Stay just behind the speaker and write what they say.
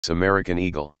American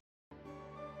eagle.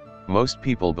 Most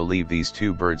people believe these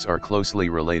two birds are closely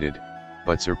related,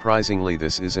 but surprisingly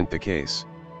this isn't the case.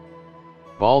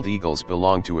 Bald eagles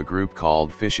belong to a group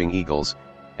called fishing eagles,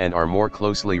 and are more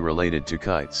closely related to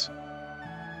kites.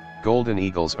 Golden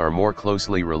eagles are more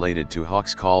closely related to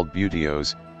hawks called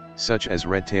buteos, such as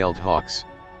red-tailed hawks.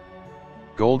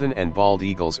 Golden and bald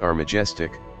eagles are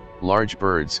majestic, large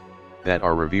birds, that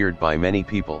are revered by many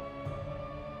people.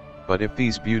 But if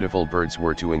these beautiful birds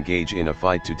were to engage in a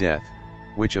fight to death,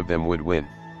 which of them would win?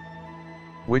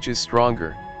 Which is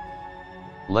stronger?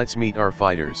 Let's meet our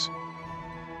fighters.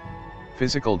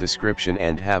 Physical description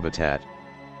and habitat.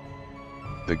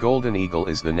 The golden eagle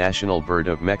is the national bird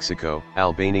of Mexico,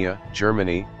 Albania,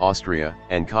 Germany, Austria,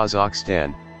 and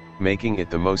Kazakhstan, making it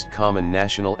the most common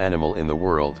national animal in the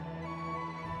world.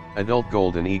 Adult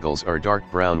golden eagles are dark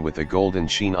brown with a golden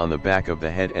sheen on the back of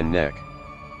the head and neck.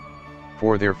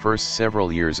 For their first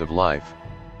several years of life,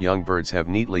 young birds have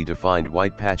neatly defined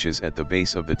white patches at the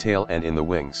base of the tail and in the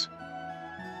wings.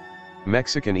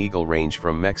 Mexican eagle range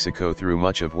from Mexico through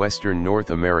much of western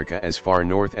North America as far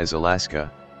north as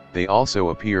Alaska. They also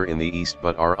appear in the east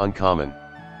but are uncommon.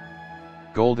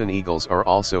 Golden eagles are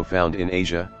also found in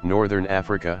Asia, northern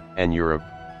Africa, and Europe.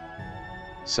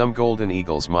 Some golden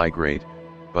eagles migrate,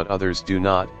 but others do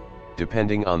not,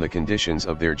 depending on the conditions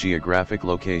of their geographic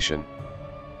location.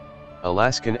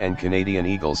 Alaskan and Canadian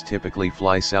eagles typically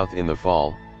fly south in the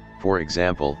fall, for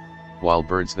example, while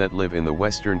birds that live in the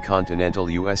western continental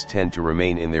U.S. tend to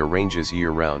remain in their ranges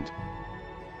year-round.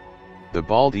 The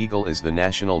bald eagle is the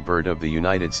national bird of the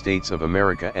United States of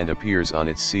America and appears on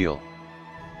its seal.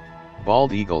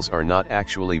 Bald eagles are not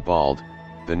actually bald,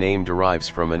 the name derives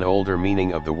from an older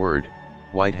meaning of the word,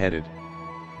 white-headed.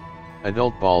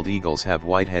 Adult bald eagles have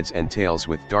white heads and tails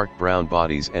with dark brown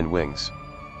bodies and wings.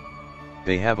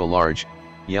 They have a large,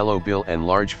 yellow bill and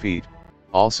large feet,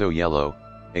 also yellow,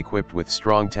 equipped with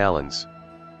strong talons.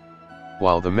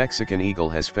 While the Mexican eagle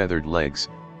has feathered legs,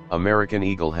 American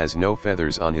eagle has no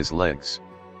feathers on his legs.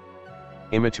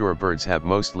 Immature birds have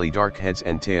mostly dark heads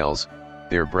and tails,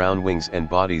 their brown wings and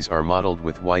bodies are mottled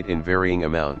with white in varying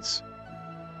amounts.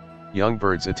 Young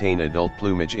birds attain adult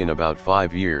plumage in about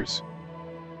 5 years.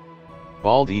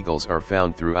 Bald eagles are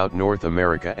found throughout North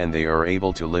America and they are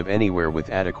able to live anywhere with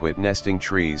adequate nesting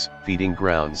trees, feeding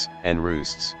grounds, and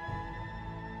roosts.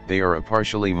 They are a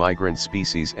partially migrant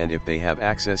species and if they have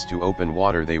access to open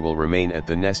water they will remain at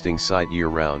the nesting site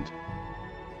year-round.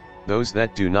 Those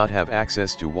that do not have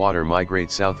access to water migrate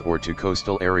south or to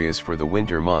coastal areas for the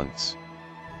winter months.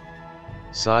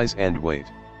 Size and weight.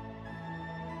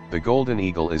 The golden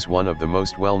eagle is one of the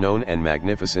most well-known and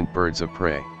magnificent birds of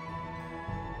prey.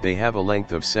 They have a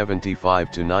length of 75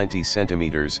 to 90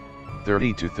 centimeters,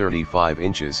 30 to 35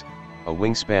 inches, a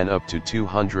wingspan up to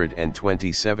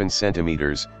 227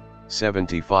 centimeters,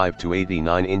 75 to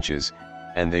 89 inches,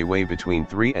 and they weigh between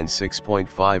 3 and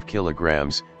 6.5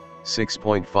 kilograms,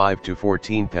 6.5 to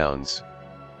 14 pounds.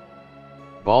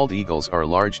 Bald eagles are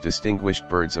large distinguished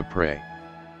birds of prey.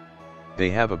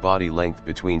 They have a body length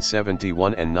between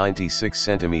 71 and 96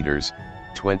 centimeters,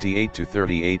 28 to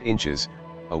 38 inches,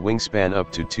 a wingspan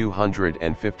up to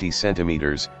 250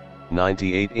 centimeters,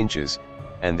 98 inches,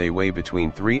 and they weigh between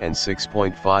 3 and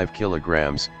 6.5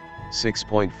 kilograms,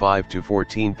 6.5 to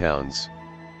 14 pounds.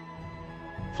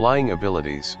 Flying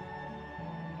abilities.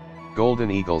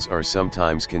 Golden eagles are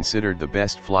sometimes considered the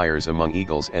best flyers among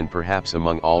eagles and perhaps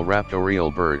among all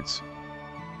raptorial birds.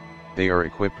 They are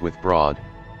equipped with broad,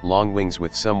 long wings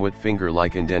with somewhat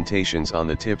finger-like indentations on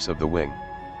the tips of the wing.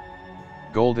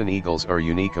 Golden eagles are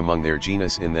unique among their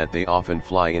genus in that they often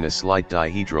fly in a slight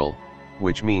dihedral,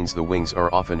 which means the wings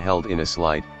are often held in a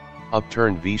slight,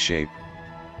 upturned V-shape.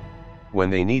 When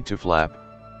they need to flap,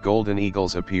 golden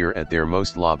eagles appear at their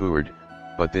most larboard,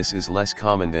 but this is less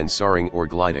common than soaring or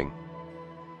gliding.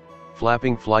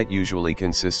 Flapping flight usually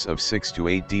consists of 6 to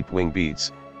 8 deep wing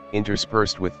beats,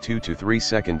 interspersed with 2 to 3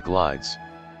 second glides.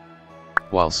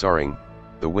 While soaring,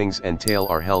 the wings and tail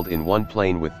are held in one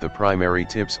plane with the primary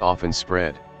tips often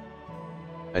spread.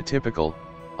 A typical,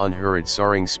 unhurried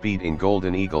soaring speed in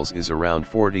golden eagles is around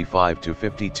 45 to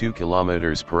 52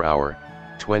 kilometers per hour,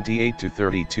 28 to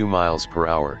 32 miles per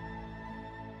hour.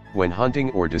 When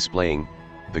hunting or displaying,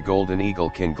 the golden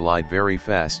eagle can glide very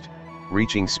fast,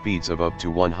 reaching speeds of up to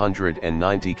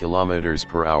 190 kilometers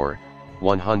per hour,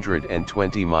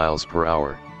 120 miles per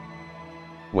hour.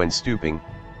 When stooping,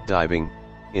 diving,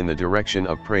 in the direction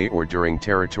of prey or during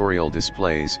territorial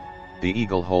displays, the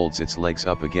eagle holds its legs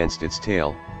up against its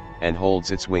tail, and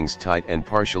holds its wings tight and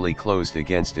partially closed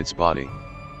against its body.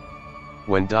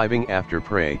 When diving after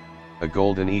prey, a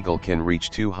golden eagle can reach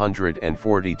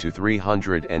 240 to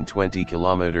 320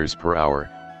 kilometers per hour,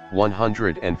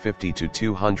 150 to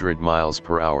 200 miles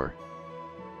per hour.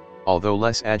 Although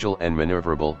less agile and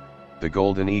maneuverable, the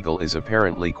golden eagle is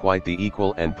apparently quite the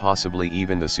equal and possibly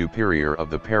even the superior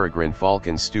of the peregrine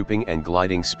falcon's stooping and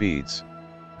gliding speeds.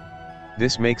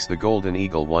 This makes the golden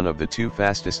eagle one of the two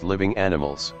fastest living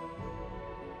animals.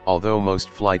 Although most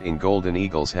flight in golden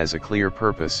eagles has a clear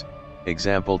purpose,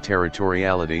 example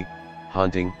territoriality,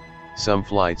 hunting, some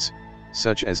flights,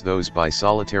 such as those by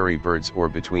solitary birds or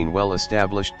between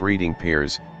well-established breeding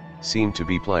pairs, seem to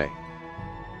be play.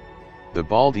 The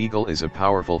bald eagle is a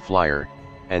powerful flyer,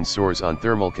 and soars on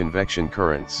thermal convection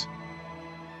currents.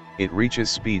 It reaches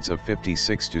speeds of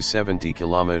 56 to 70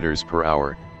 kilometers per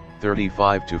hour,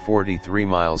 35 to 43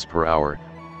 miles per hour,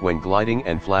 when gliding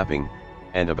and flapping,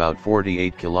 and about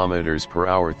 48 kilometers per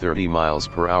hour 30 miles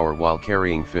per hour while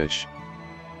carrying fish.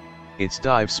 Its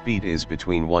dive speed is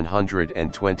between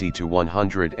 120 to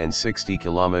 160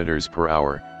 kilometers per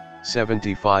hour,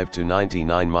 75 to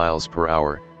 99 miles per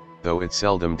hour, though it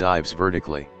seldom dives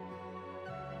vertically.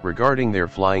 Regarding their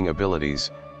flying abilities,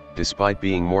 despite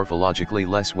being morphologically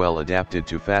less well adapted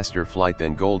to faster flight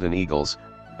than golden eagles,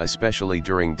 especially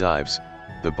during dives,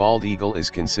 the bald eagle is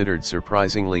considered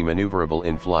surprisingly maneuverable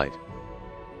in flight.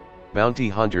 Bounty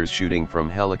hunters shooting from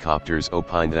helicopters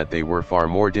opined that they were far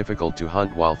more difficult to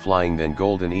hunt while flying than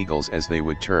golden eagles, as they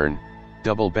would turn,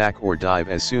 double back or dive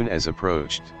as soon as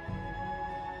approached.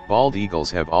 Bald eagles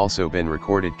have also been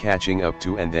recorded catching up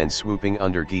to and then swooping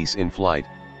under geese in flight,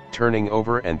 turning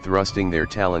over and thrusting their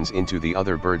talons into the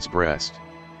other bird's breast.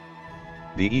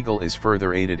 The eagle is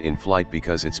further aided in flight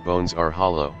because its bones are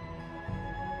hollow.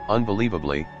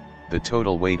 Unbelievably, the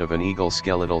total weight of an eagle's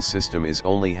skeletal system is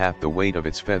only half the weight of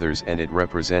its feathers, and it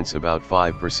represents about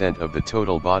 5% of the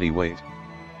total body weight.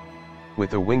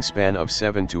 With a wingspan of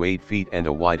 7 to 8 feet and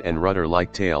a wide and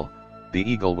rudder-like tail, the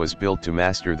eagle was built to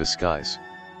master the skies.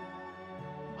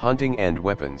 Hunting and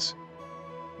weapons.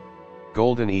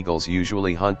 Golden eagles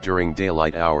usually hunt during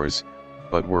daylight hours,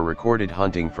 but were recorded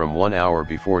hunting from 1 hour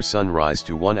before sunrise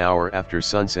to 1 hour after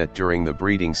sunset during the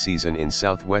breeding season in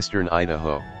southwestern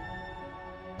Idaho.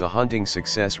 The hunting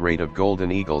success rate of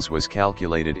golden eagles was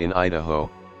calculated in Idaho,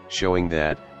 showing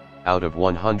that, out of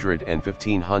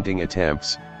 115 hunting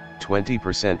attempts,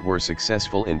 20% were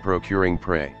successful in procuring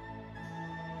prey.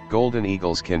 Golden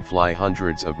eagles can fly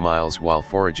hundreds of miles while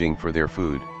foraging for their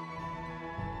food.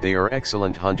 They are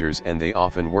excellent hunters, and they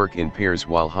often work in pairs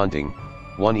while hunting.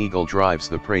 One eagle drives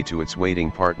the prey to its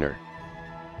waiting partner.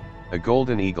 A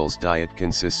golden eagle's diet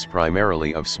consists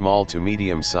primarily of small to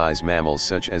medium-sized mammals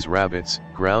such as rabbits,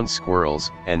 ground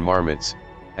squirrels, and marmots,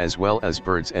 as well as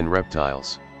birds and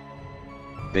reptiles.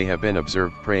 They have been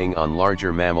observed preying on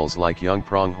larger mammals like young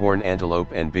pronghorn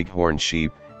antelope and bighorn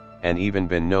sheep, and even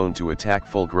been known to attack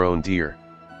full-grown deer.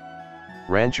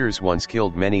 Ranchers once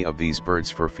killed many of these birds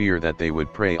for fear that they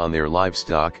would prey on their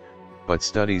livestock, but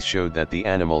studies showed that the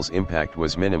animal's impact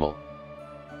was minimal.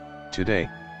 Today,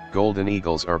 golden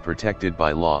eagles are protected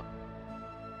by law.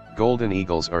 Golden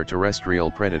eagles are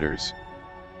terrestrial predators.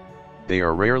 They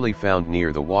are rarely found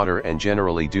near the water and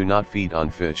generally do not feed on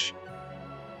fish.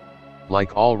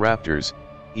 Like all raptors,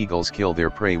 eagles kill their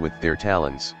prey with their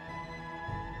talons.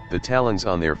 The talons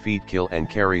on their feet kill and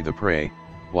carry the prey,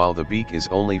 while the beak is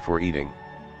only for eating.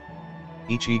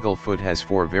 Each eagle foot has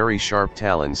 4 very sharp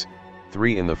talons,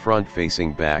 3 in the front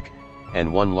facing back,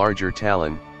 and 1 larger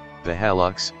talon, the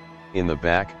hallux, in the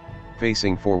back,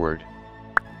 facing forward.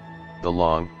 The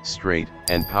long, straight,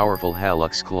 and powerful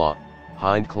hallux claw,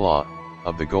 hind claw,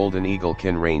 of the golden eagle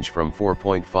can range from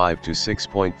 4.5 to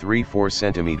 6.34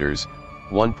 centimeters,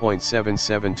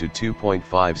 1.77 to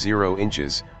 2.50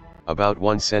 inches, about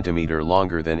 1 centimeter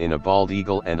longer than in a bald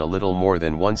eagle and a little more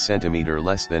than 1 centimeter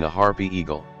less than a harpy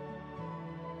eagle.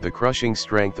 The crushing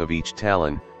strength of each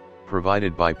talon,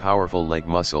 provided by powerful leg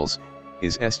muscles,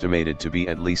 is estimated to be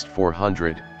at least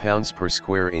 400 pounds per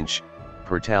square inch,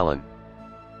 per talon.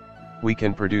 We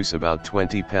can produce about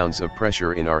 20 pounds of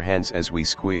pressure in our hands as we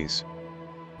squeeze.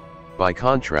 By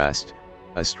contrast,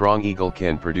 a strong eagle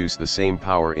can produce the same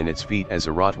power in its feet as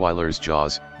a Rottweiler's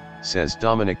jaws, says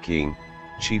Dominic King,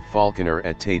 chief falconer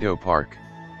at Tato Park.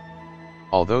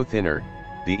 Although thinner,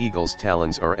 the eagle's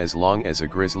talons are as long as a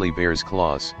grizzly bear's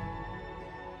claws.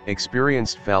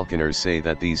 Experienced falconers say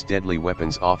that these deadly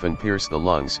weapons often pierce the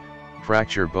lungs,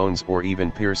 fracture bones, or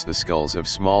even pierce the skulls of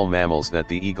small mammals that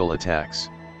the eagle attacks.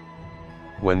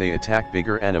 When they attack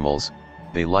bigger animals,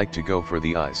 they like to go for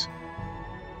the eyes.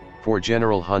 For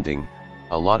general hunting,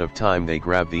 a lot of time they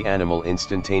grab the animal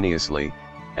instantaneously,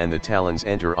 and the talons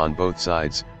enter on both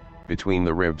sides, between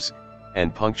the ribs,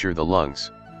 and puncture the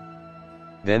lungs.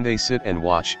 Then they sit and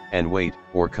watch, and wait,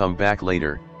 or come back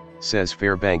later, says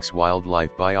Fairbanks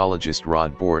wildlife biologist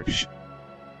Rod Borch.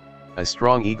 A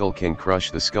strong eagle can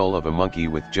crush the skull of a monkey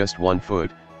with just 1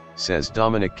 foot, says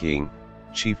Dominic King,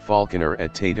 chief falconer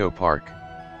at Tato Park.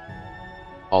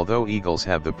 Although eagles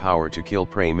have the power to kill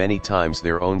prey many times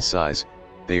their own size,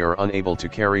 they are unable to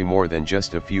carry more than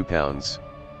just a few pounds.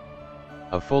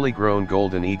 A fully grown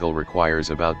golden eagle requires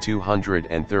about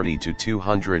 230 to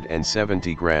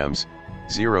 270 grams,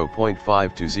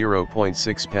 0.5 to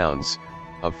 0.6 pounds,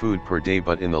 of food per day,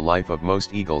 but in the life of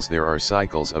most eagles there are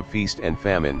cycles of feast and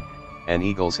famine, and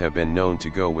eagles have been known to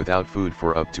go without food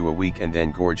for up to a week and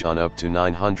then gorge on up to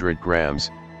 900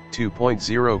 grams,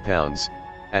 2.0 pounds,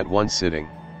 at one sitting.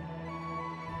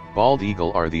 Bald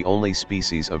eagle are the only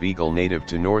species of eagle native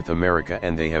to North America,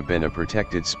 and they have been a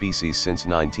protected species since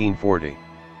 1940.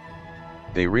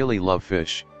 They really love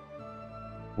fish.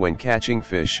 When catching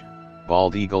fish,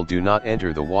 bald eagle do not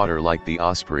enter the water like the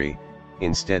osprey.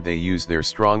 Instead they use their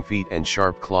strong feet and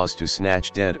sharp claws to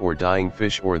snatch dead or dying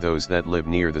fish or those that live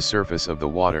near the surface of the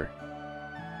water.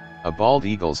 A bald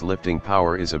eagle's lifting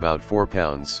power is about 4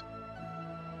 pounds.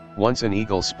 Once an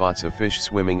eagle spots a fish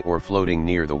swimming or floating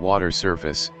near the water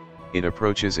surface, it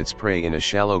approaches its prey in a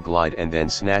shallow glide and then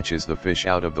snatches the fish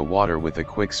out of the water with a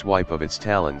quick swipe of its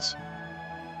talons.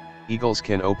 Eagles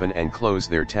can open and close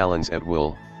their talons at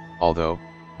will, although,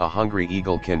 a hungry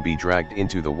eagle can be dragged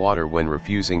into the water when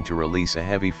refusing to release a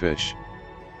heavy fish.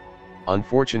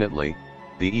 Unfortunately,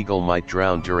 the eagle might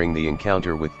drown during the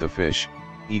encounter with the fish.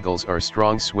 Eagles are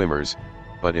strong swimmers,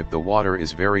 but if the water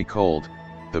is very cold,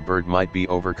 the bird might be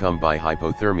overcome by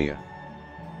hypothermia.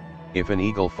 If an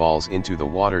eagle falls into the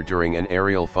water during an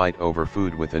aerial fight over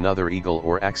food with another eagle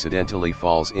or accidentally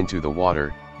falls into the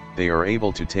water, they are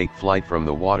able to take flight from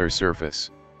the water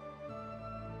surface.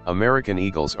 American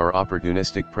eagles are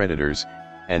opportunistic predators,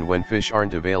 and when fish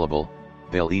aren't available,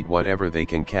 they'll eat whatever they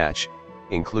can catch,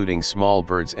 including small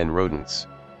birds and rodents.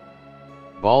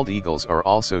 Bald eagles are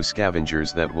also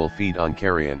scavengers that will feed on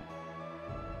carrion.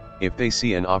 If they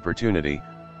see an opportunity,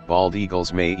 bald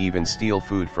eagles may even steal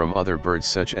food from other birds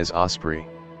such as osprey.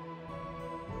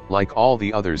 Like all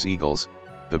the other eagles,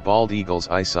 the bald eagle's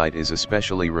eyesight is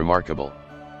especially remarkable.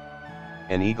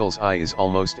 An eagle's eye is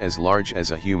almost as large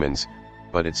as a human's,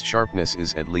 but its sharpness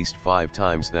is at least 5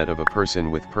 times that of a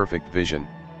person with perfect vision.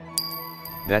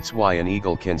 That's why an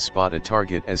eagle can spot a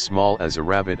target as small as a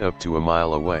rabbit up to a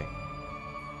mile away.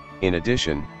 In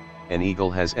addition, an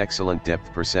eagle has excellent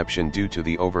depth perception due to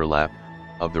the overlap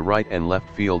of the right and left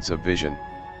fields of vision.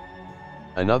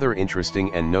 Another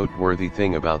interesting and noteworthy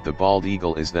thing about the bald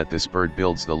eagle is that this bird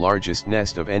builds the largest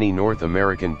nest of any North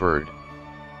American bird.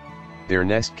 Their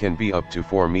nest can be up to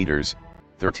 4 meters,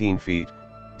 13 feet,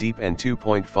 deep and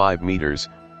 2.5 meters,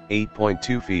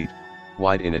 8.2 feet,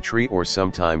 wide in a tree or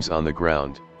sometimes on the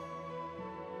ground.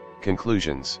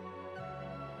 Conclusions.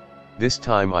 This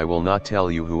time I will not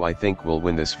tell you who I think will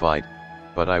win this fight,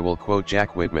 but I will quote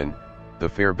Jack Whitman, the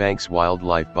Fairbanks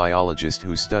wildlife biologist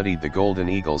who studied the golden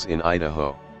eagles in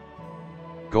Idaho.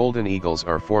 Golden eagles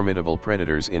are formidable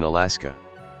predators in Alaska.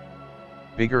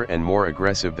 Bigger and more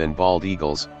aggressive than bald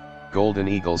eagles, golden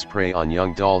eagles prey on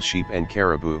young Dall sheep and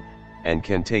caribou, and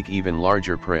can take even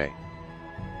larger prey.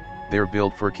 They're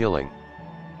built for killing.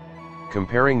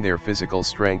 Comparing their physical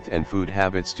strength and food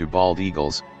habits to bald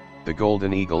eagles, the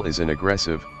golden eagle is an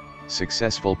aggressive,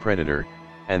 successful predator,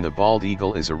 and the bald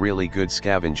eagle is a really good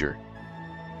scavenger.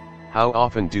 How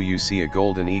often do you see a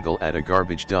golden eagle at a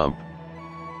garbage dump?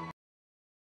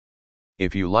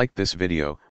 If you liked this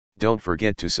video, don't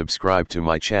forget to subscribe to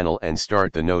my channel and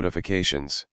start the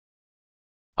notifications.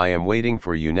 I am waiting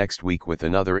for you next week with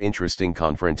another interesting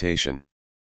confrontation.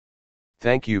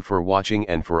 Thank you for watching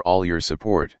and for all your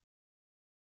support.